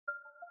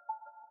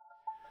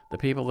The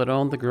people that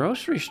owned the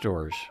grocery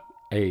stores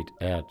ate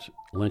at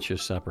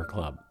Lynch's Supper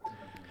Club.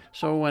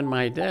 So when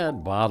my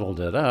dad bottled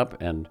it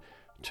up and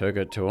took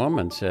it to them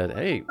and said,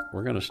 hey,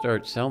 we're going to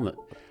start selling it,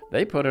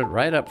 they put it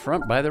right up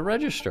front by the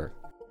register.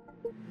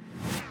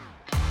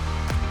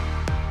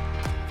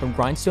 From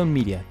Grindstone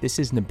Media, this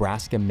is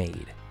Nebraska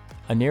Made,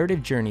 a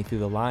narrative journey through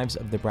the lives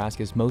of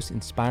Nebraska's most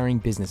inspiring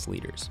business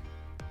leaders.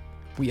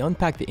 We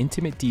unpack the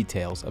intimate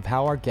details of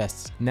how our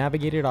guests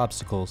navigated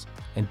obstacles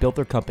and built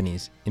their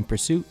companies in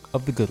pursuit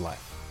of the good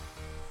life.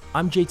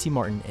 I'm JT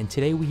Martin, and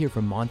today we hear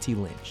from Monty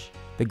Lynch,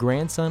 the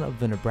grandson of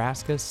the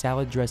Nebraska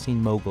salad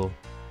dressing mogul,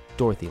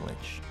 Dorothy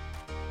Lynch.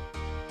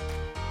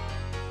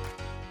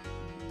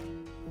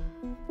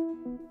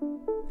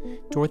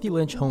 Dorothy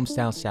Lynch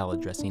homestyle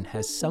salad dressing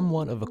has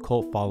somewhat of a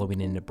cult following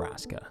in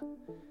Nebraska.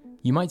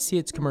 You might see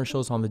its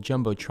commercials on the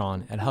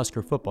Jumbotron at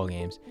Husker football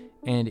games,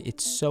 and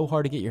it's so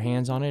hard to get your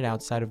hands on it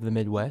outside of the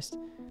Midwest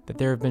that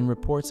there have been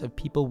reports of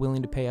people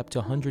willing to pay up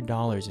to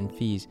 $100 in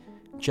fees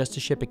just to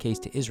ship a case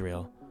to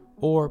Israel,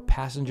 or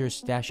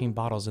passengers stashing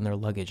bottles in their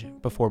luggage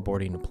before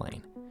boarding a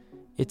plane.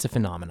 It's a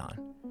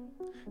phenomenon.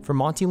 For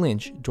Monty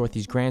Lynch,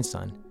 Dorothy's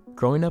grandson,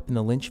 growing up in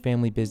the Lynch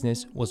family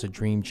business was a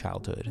dream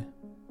childhood.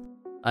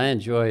 I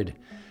enjoyed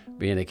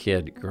being a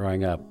kid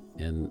growing up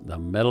in the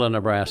middle of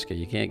Nebraska.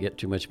 You can't get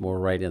too much more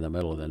right in the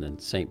middle than in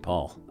St.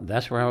 Paul.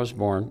 That's where I was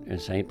born, in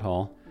St.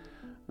 Paul.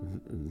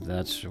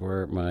 That's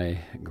where my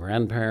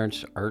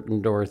grandparents, Art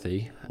and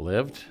Dorothy,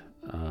 lived.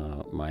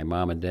 My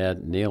mom and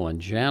dad, Neil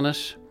and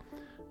Janice,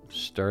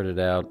 started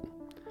out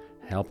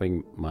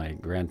helping my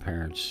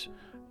grandparents.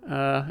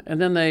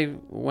 And then they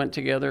went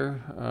together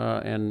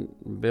and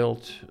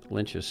built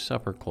Lynch's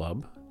Supper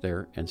Club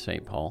there in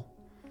St. Paul.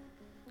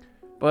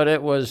 But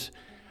it was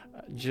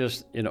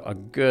just, a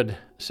good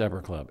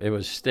supper club. It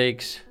was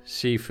steaks,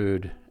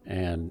 seafood,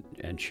 and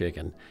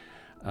chicken.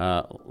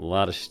 A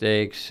lot of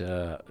steaks.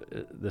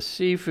 The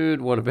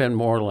seafood would have been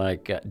more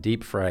like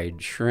deep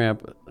fried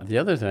shrimp. The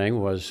other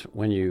thing was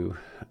when you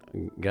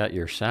got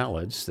your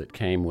salads that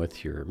came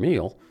with your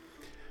meal,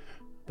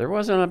 there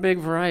wasn't a big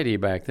variety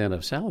back then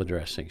of salad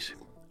dressings.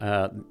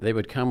 They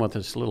would come with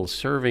this little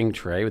serving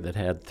tray that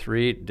had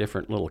 3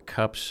 different little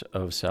cups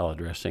of salad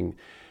dressing,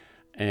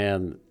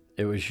 and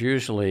it was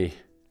usually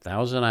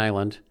Thousand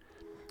Island,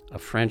 a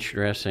French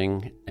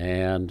dressing,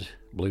 and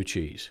blue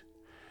cheese.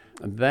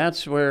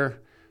 That's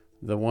where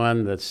the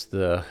one that's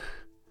the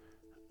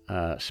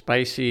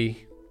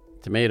spicy,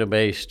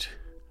 tomato-based,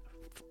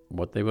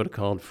 what they would have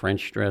called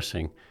French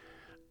dressing,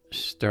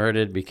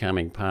 started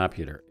becoming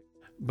popular.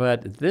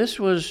 But this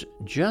was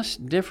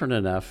just different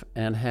enough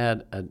and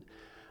had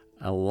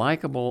a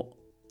likable,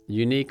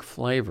 unique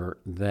flavor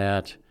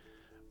that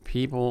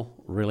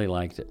people really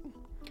liked it.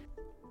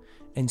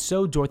 And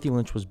so Dorothy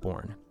Lynch was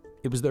born.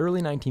 It was the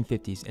early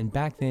 1950s, and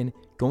back then,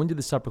 going to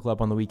the supper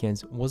club on the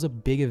weekends was a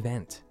big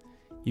event.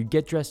 You'd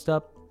get dressed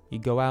up,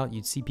 you'd go out,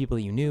 you'd see people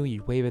that you knew,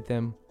 you'd wave at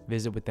them,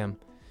 visit with them.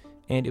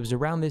 And it was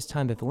around this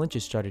time that the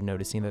Lynches started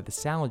noticing that the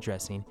salad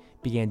dressing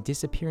began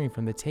disappearing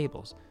from the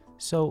tables.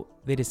 So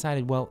they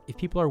decided, well, if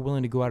people are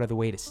willing to go out of the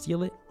way to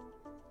steal it,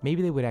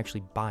 maybe they would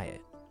actually buy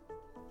it.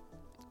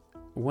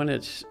 When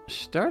it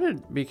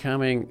started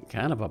becoming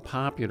kind of a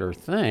popular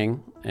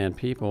thing, and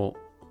people,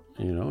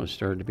 it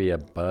started to be a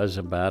buzz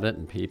about it,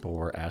 and people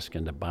were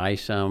asking to buy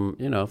some,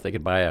 if they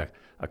could buy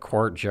a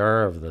quart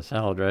jar of the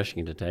salad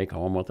dressing to take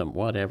home with them,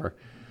 whatever.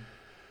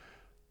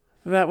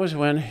 That was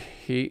when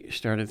he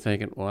started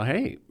thinking, well,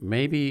 hey,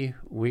 maybe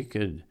we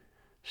could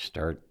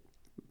start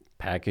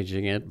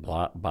packaging it,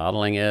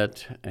 bottling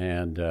it,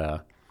 and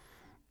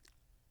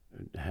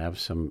have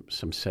some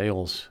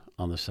sales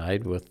on the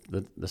side with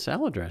the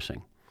salad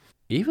dressing.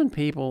 Even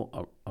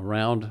people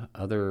around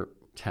other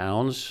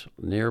towns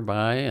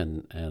nearby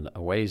and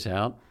a ways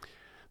out,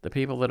 the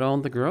people that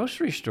owned the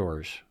grocery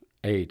stores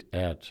ate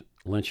at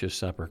Lynch's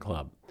Supper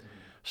Club.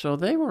 So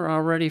they were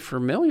already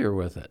familiar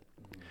with it.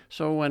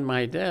 So when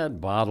my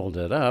dad bottled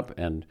it up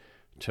and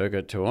took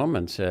it to them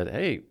and said,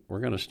 hey,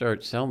 we're going to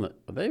start selling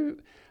it,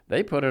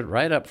 they put it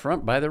right up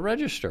front by the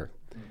register.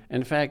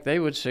 In fact, they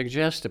would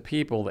suggest to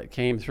people that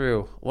came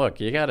through, look,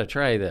 you got to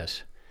try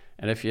this.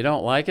 And if you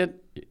don't like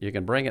it, you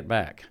can bring it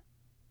back.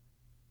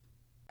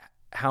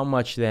 How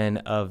much then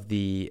of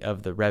the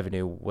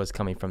revenue was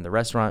coming from the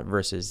restaurant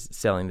versus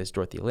selling this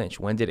Dorothy Lynch?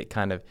 When did it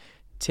kind of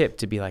tip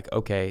to be like,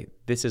 okay,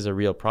 this is a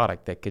real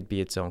product that could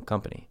be its own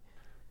company?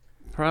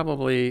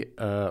 Probably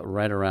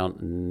right around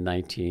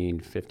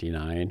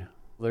 1959.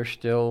 There's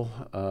still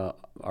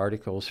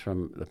articles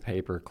from the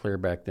paper clear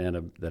back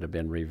then that have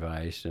been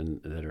revised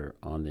and that are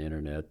on the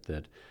internet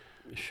that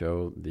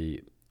show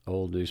the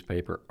old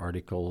newspaper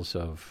articles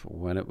of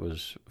when it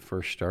was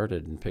first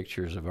started and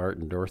pictures of Art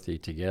and Dorothy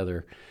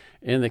together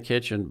in the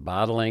kitchen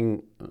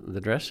bottling the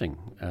dressing,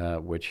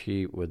 which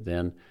he would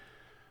then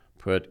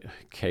put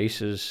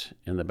cases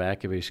in the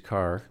back of his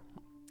car.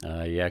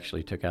 He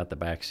actually took out the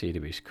back seat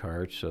of his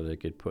car so they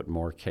could put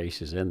more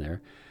cases in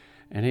there.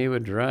 And he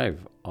would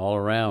drive all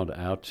around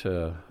out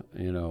to,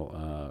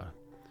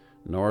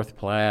 North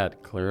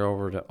Platte, clear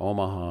over to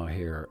Omaha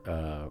here,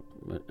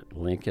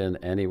 Lincoln,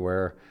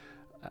 anywhere,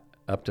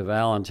 up to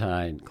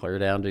Valentine, clear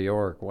down to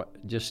York,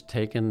 just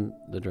taking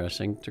the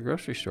dressing to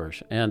grocery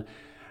stores. And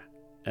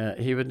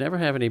he would never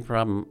have any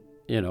problem,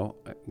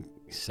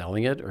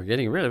 selling it or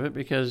getting rid of it,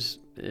 because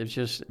it's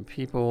just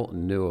people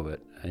knew of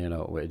it.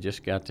 It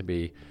just got to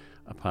be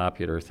a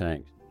popular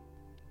thing.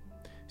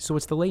 So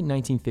it's the late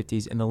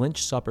 1950s, and the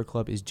Lynch Supper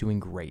Club is doing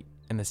great,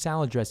 and the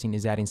salad dressing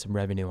is adding some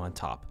revenue on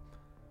top.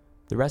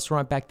 The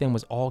restaurant back then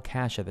was all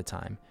cash at the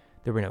time.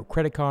 There were no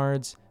credit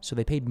cards, so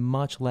they paid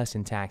much less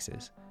in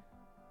taxes.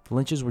 The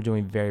Lynches were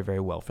doing very, very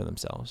well for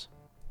themselves.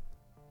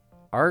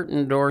 Art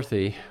and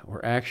Dorothy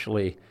were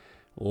actually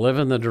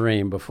living the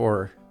dream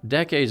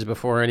decades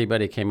before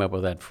anybody came up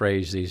with that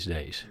phrase these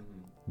days.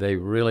 They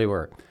really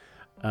were.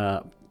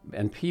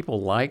 And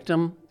people liked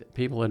them,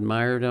 people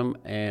admired them,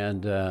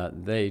 and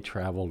they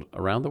traveled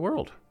around the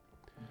world.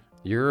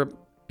 Europe,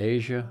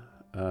 Asia,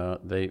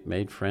 they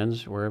made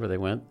friends wherever they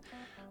went.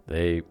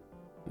 They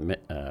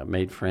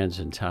made friends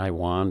in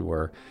Taiwan,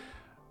 where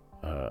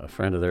a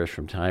friend of theirs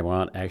from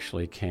Taiwan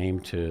actually came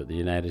to the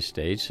United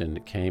States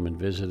and came and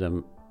visited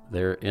them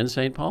there in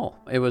St. Paul.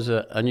 It was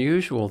an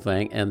unusual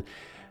thing, and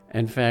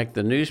in fact,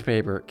 the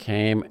newspaper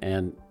came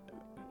and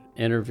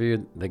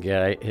interviewed the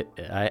guy.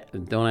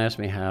 Don't ask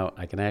me how.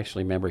 I can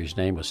actually remember his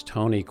name was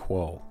Tony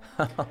Kuo.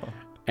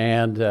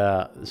 And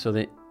so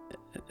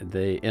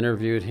they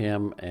interviewed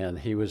him, and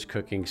he was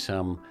cooking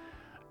some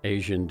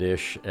Asian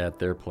dish at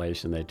their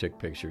place, and they took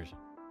pictures.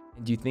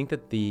 Do you think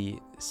that the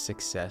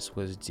success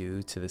was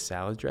due to the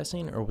salad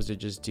dressing, or was it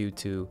just due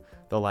to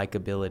the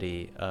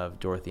likability of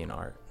Dorothy and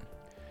Art?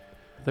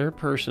 Their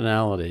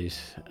personalities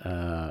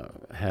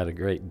had a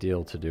great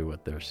deal to do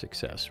with their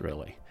success,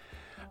 really.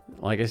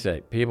 Like I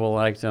say, people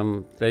liked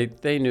them.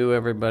 They knew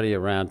everybody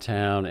around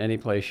town. Any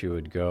place you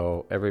would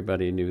go,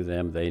 everybody knew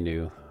them. They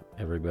knew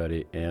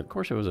everybody. And, of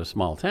course, it was a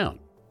small town.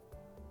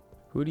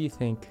 Who do you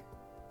think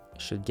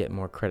should get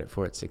more credit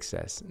for its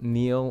success,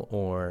 Neil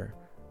or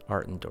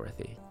Art and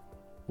Dorothy?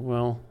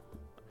 Well,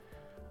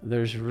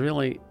 there's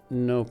really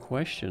no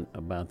question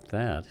about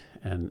that,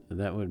 and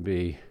that would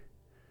be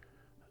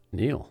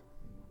Neil,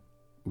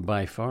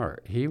 by far.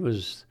 He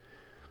was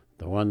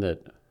the one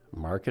that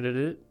marketed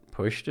it,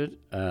 pushed it,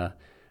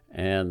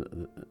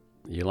 and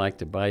you like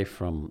to buy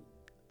from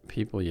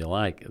people you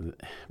like.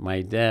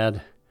 My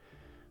dad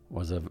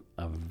was a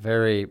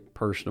very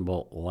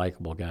personable,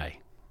 likable guy.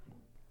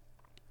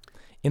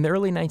 In the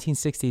early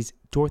 1960s,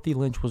 Dorothy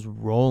Lynch was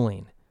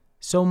rolling,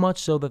 so much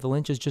so that the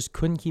Lynches just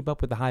couldn't keep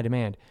up with the high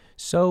demand.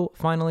 So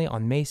finally,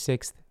 on May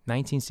 6th,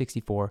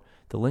 1964,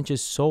 the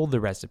Lynches sold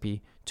the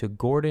recipe to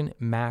Gordon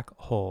Mac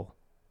Hull.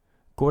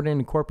 Gordon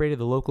incorporated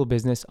the local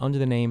business under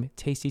the name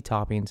Tasty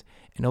Toppings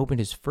and opened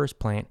his first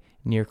plant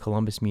near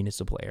Columbus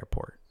Municipal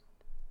Airport.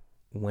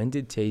 When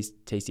did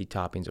Tasty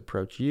Toppings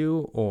approach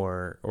you,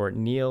 or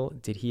Neil?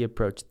 Did he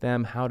approach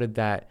them? How did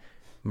that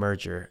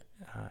merger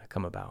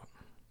come about?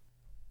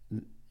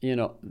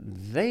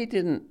 They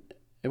didn't,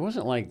 it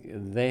wasn't like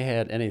they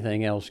had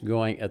anything else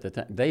going at the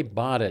time. They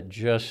bought it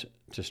just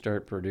to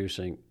start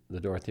producing the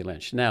Dorothy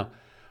Lynch. Now,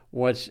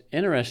 what's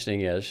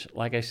interesting is,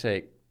 like I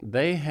say,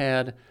 they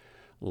had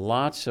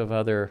lots of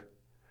other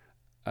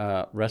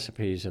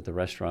recipes at the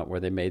restaurant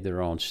where they made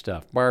their own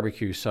stuff.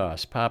 Barbecue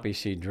sauce, poppy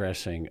seed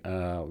dressing,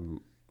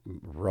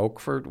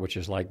 Roquefort, which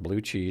is like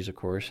blue cheese, of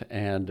course,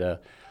 and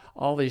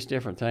all these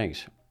different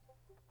things.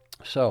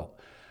 So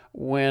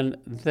when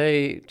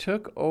they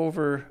took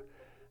over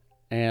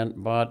and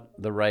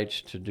bought the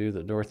rights to do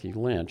the Dorothy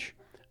Lynch,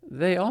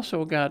 they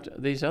also got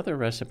these other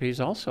recipes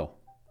also.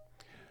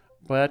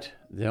 But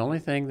the only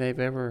thing they've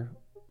ever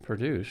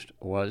produced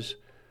was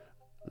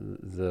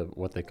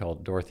what they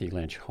called Dorothy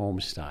Lynch home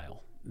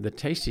style. The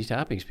Tasty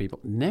Toppings people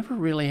never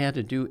really had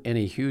to do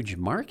any huge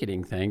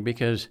marketing thing,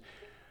 because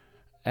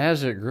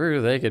as it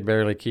grew, they could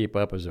barely keep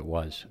up as it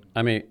was.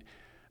 I mean,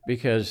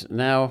 because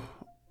now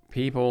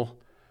people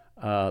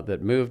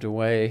that moved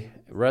away,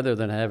 rather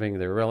than having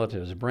their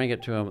relatives bring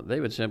it to them, they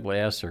would simply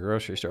ask their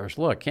grocery stores,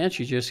 look, can't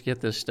you just get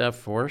this stuff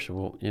for us?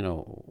 Well,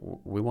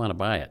 we want to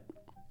buy it.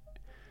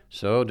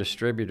 So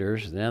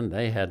distributors, then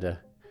they had to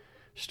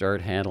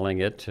start handling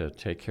it to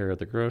take care of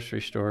the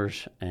grocery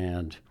stores,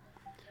 and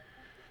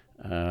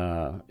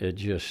it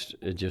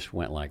just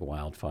went like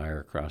wildfire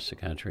across the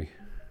country.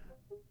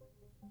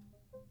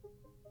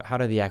 How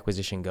did the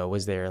acquisition go?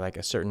 Was there like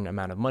a certain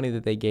amount of money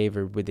that they gave,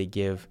 or would they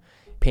give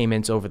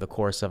payments over the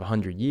course of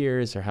 100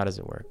 years, or how does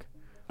it work?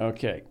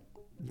 Okay.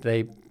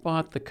 They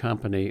bought the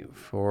company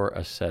for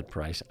a set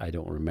price. I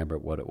don't remember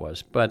what it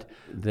was, but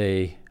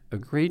they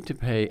agreed to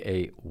pay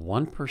a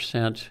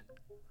 1%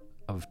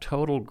 of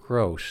total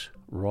gross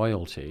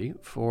royalty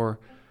for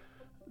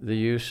the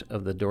use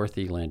of the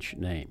Dorothy Lynch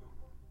name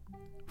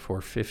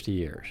for 50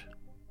 years.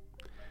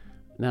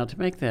 Now, to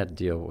make that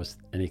deal with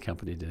any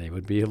company today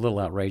would be a little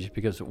outrageous,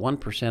 because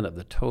 1% of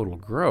the total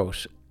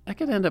gross, that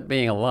could end up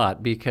being a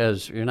lot,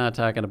 because you're not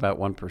talking about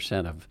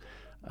 1%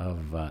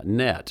 of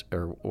net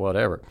or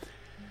whatever.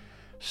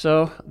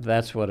 So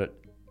that's what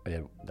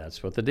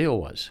the deal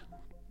was.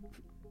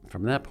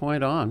 from that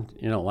point on,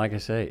 like I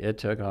say, it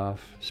took off,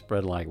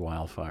 spread like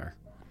wildfire.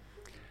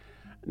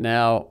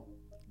 Now,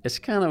 it's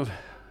kind of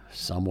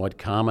somewhat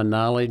common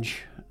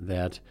knowledge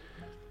that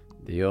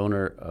the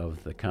owner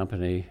of the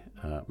company,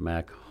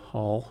 Mac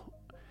Hall,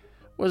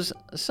 was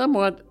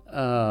somewhat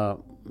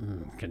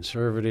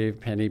conservative,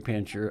 penny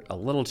pincher, a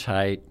little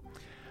tight.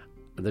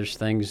 There's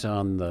things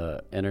on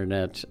the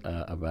internet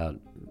about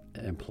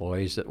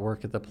employees that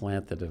work at the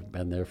plant that have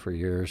been there for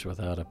years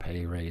without a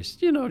pay raise.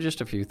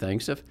 Just a few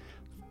things. If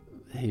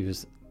he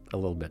was a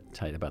little bit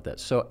tight about that.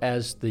 So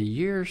as the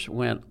years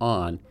went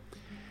on,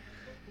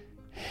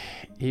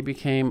 he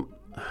became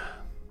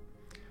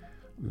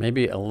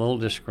maybe a little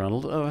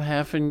disgruntled of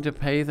having to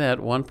pay that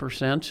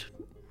 1%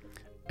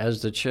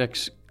 as the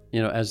checks,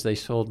 as they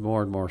sold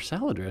more and more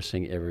salad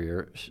dressing every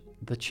year,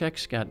 the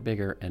checks got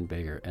bigger and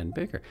bigger and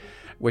bigger,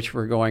 which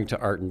were going to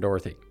Art and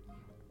Dorothy.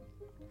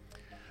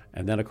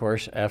 And then, of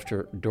course,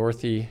 after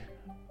Dorothy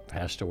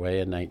passed away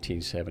in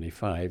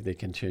 1975, they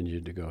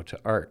continued to go to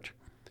Art.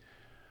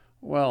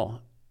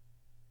 Well,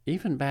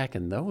 even back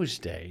in those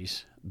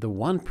days, the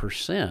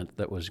 1%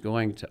 that was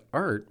going to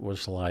Art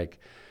was like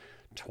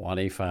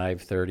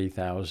 $25,000,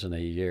 $30,000 a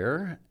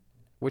year,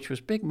 which was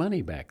big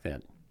money back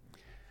then.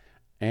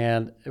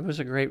 And it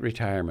was a great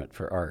retirement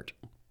for Art.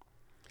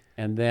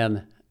 And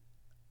then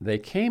they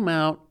came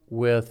out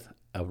with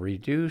a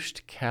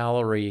reduced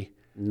calorie,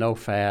 no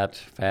fat,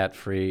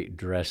 fat-free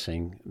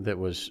dressing that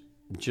was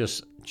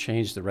just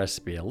changed the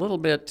recipe a little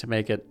bit to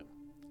make it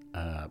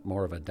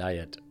more of a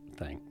diet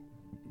thing,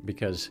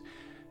 because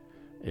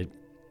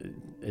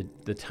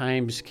the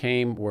times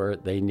came where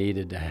they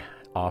needed to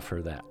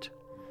offer that.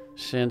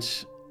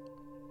 Since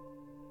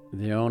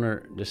the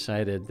owner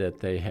decided that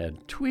they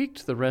had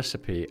tweaked the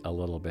recipe a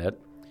little bit,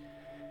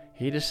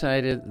 he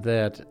decided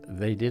that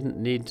they didn't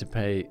need to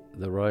pay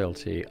the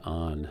royalty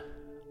on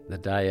the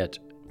diet,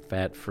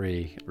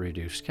 fat-free,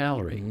 reduced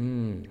calorie.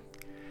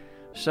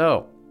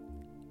 So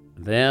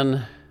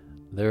then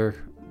there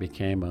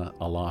became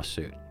a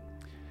lawsuit.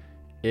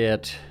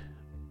 It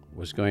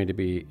was going to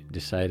be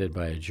decided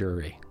by a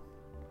jury.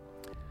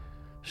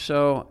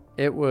 So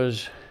it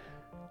was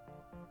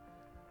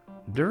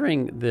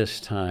during this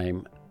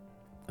time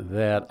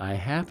that I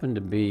happened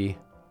to be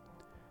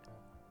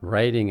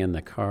riding in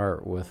the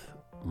car with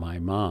my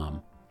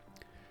mom,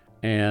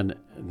 and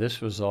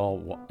this was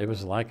it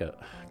was like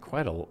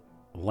quite a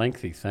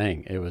lengthy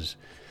thing. It was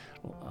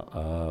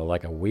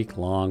like a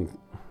week-long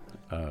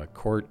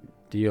court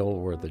deal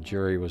where the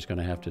jury was going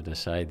to have to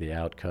decide the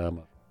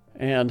outcome.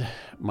 And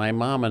my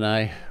mom and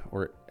I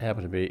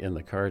happened to be in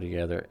the car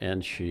together,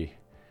 and she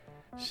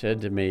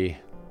said to me,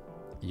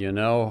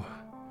 the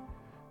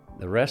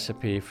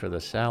recipe for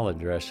the salad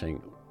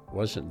dressing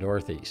wasn't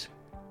Dorothy's.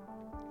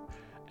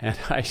 And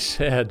I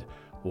said,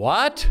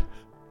 "What?"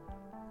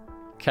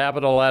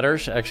 Capital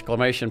letters,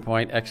 exclamation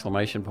point.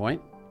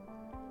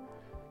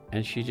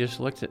 And she just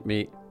looked at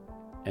me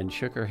and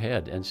shook her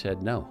head and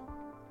said, "No."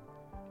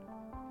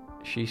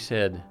 She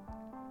said,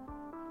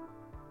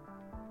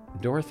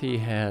 Dorothy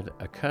had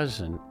a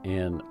cousin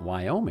in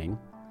Wyoming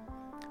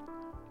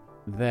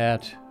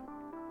that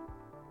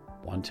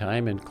one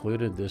time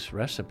included this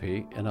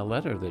recipe in a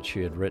letter that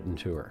she had written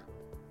to her.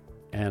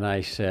 And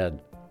I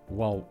said,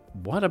 "Well,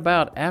 what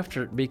about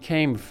after it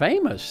became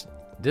famous?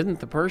 Didn't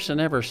the person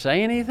ever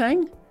say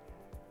anything?"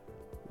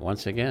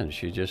 Once again,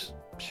 she just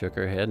shook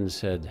her head and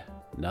said,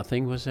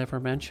 "Nothing was ever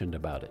mentioned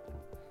about it."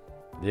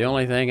 The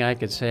only thing I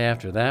could say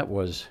after that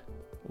was,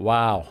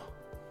 wow.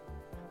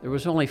 There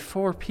was only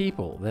 4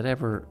 people that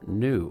ever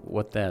knew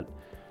what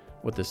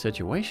the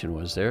situation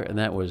was there, and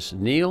that was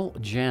Neil,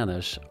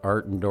 Janice,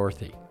 Art, and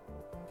Dorothy.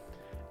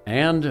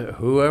 And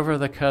whoever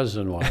the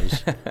cousin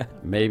was,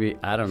 maybe,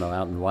 I don't know,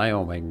 out in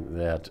Wyoming,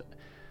 that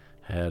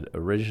had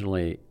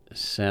originally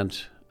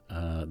sent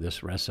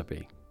this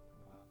recipe.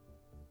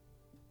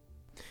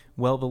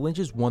 Well, the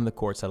Lynches won the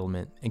court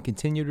settlement and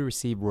continued to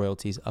receive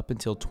royalties up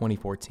until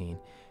 2014.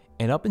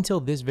 And up until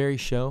this very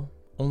show,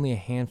 only a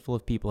handful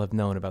of people have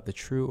known about the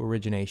true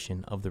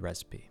origination of the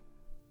recipe.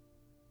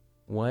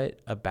 What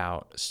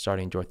about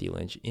starting Dorothy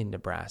Lynch in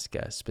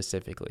Nebraska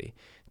specifically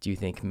do you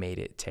think made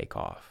it take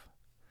off?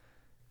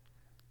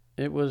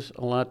 It was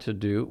a lot to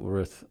do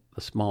with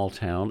the small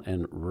town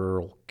and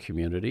rural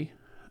community.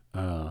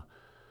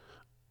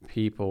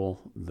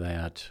 People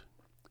that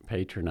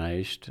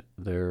patronized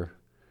their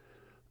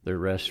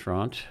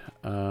restaurant.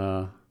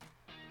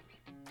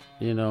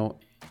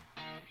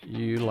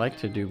 You like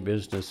to do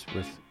business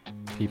with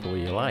people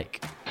you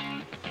like.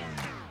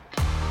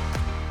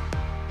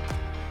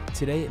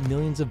 Today,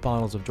 millions of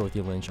bottles of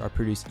Dorothy Lynch are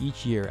produced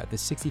each year at the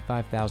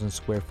 65,000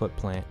 square foot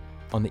plant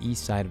on the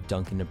east side of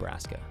Duncan,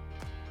 Nebraska.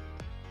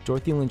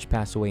 Dorothy Lynch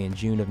passed away in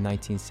June of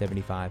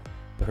 1975,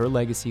 but her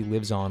legacy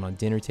lives on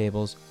dinner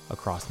tables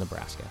across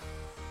Nebraska.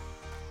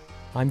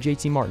 I'm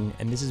JT Martin,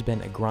 and this has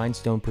been a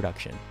Grindstone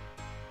production.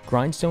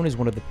 Grindstone is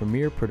one of the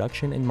premier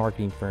production and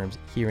marketing firms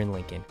here in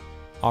Lincoln,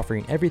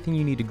 offering everything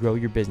you need to grow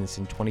your business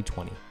in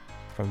 2020,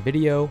 from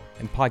video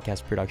and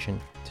podcast production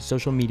to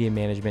social media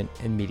management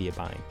and media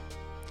buying.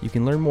 You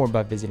can learn more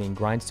by visiting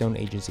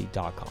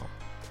grindstoneagency.com.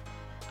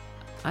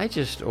 I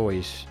just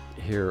always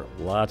hear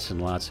lots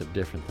and lots of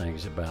different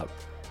things about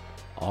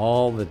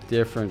all the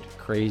different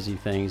crazy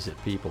things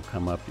that people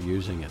come up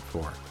using it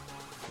for.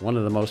 One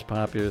of the most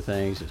popular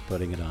things is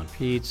putting it on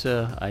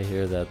pizza. I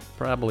hear that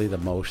probably the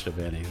most of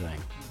anything.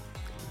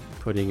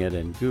 Putting it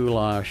in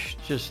goulash,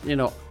 just,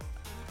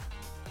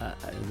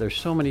 there's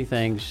so many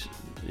things,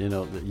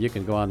 that you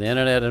can go on the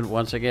internet and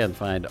once again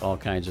find all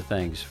kinds of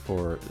things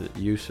for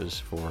uses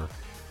for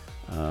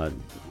the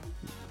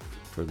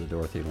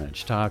Dorothy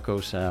Lynch. Taco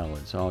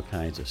salads, all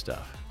kinds of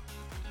stuff.